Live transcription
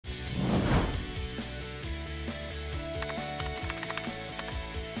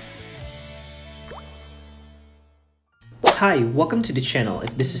Hi, welcome to the channel.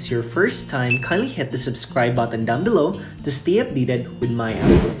 If this is your first time, kindly hit the subscribe button down below to stay updated with my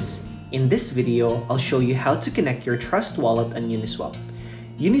uploads. In this video, I'll show you how to connect your Trust wallet on Uniswap.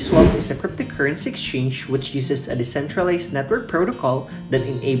 Uniswap is a cryptocurrency exchange which uses a decentralized network protocol that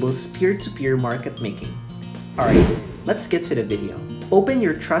enables peer-to-peer market making. Alright, let's get to the video. Open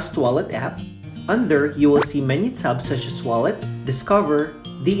your Trust Wallet app. Under, you will see many tabs such as Wallet, Discover,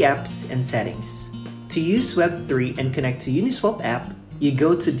 the apps, and Settings. To use Web3 and connect to Uniswap app, you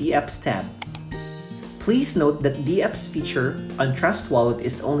go to the Apps tab. Please note that the Apps feature on Trust Wallet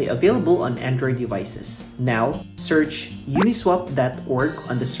is only available on Android devices. Now, search uniswap.org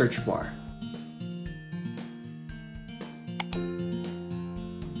on the search bar.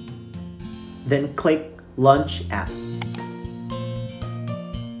 Then click Launch App.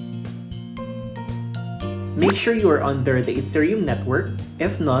 Make sure you are under the Ethereum network.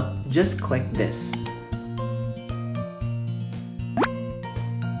 If not, just click this.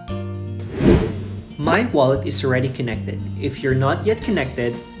 My wallet is already connected. If you're not yet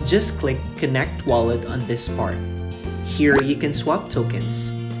connected, just click Connect Wallet on this part. Here, you can swap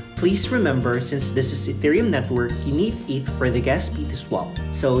tokens. Please remember, since this is Ethereum network, you need ETH for the gas fee to swap.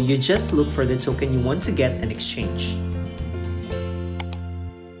 So you just look for the token you want to get and exchange.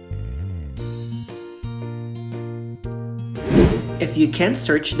 If you can't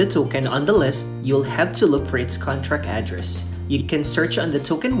search the token on the list, you'll have to look for its contract address. You can search on the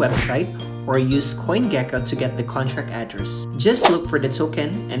token website or use CoinGecko to get the contract address. Just look for the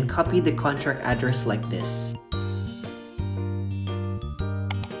token and copy the contract address like this.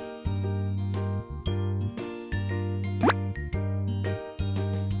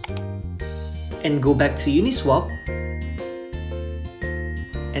 And go back to Uniswap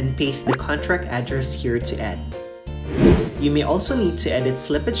and paste the contract address here to add. You may also need to edit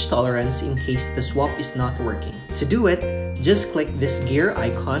slippage tolerance in case the swap is not working. To do it, just click this gear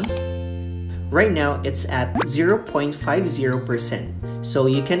icon. Right now, it's at 0.50%, so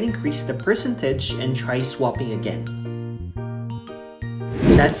you can increase the percentage and try swapping again.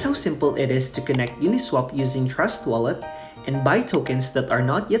 That's how simple it is to connect Uniswap using Trust Wallet and buy tokens that are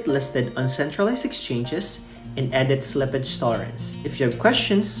not yet listed on centralized exchanges and edit slippage tolerance. If you have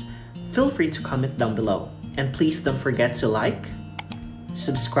questions, feel free to comment down below. And please don't forget to like,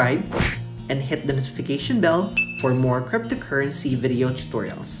 subscribe, and hit the notification bell for more cryptocurrency video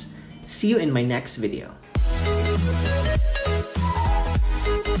tutorials. See you in my next video.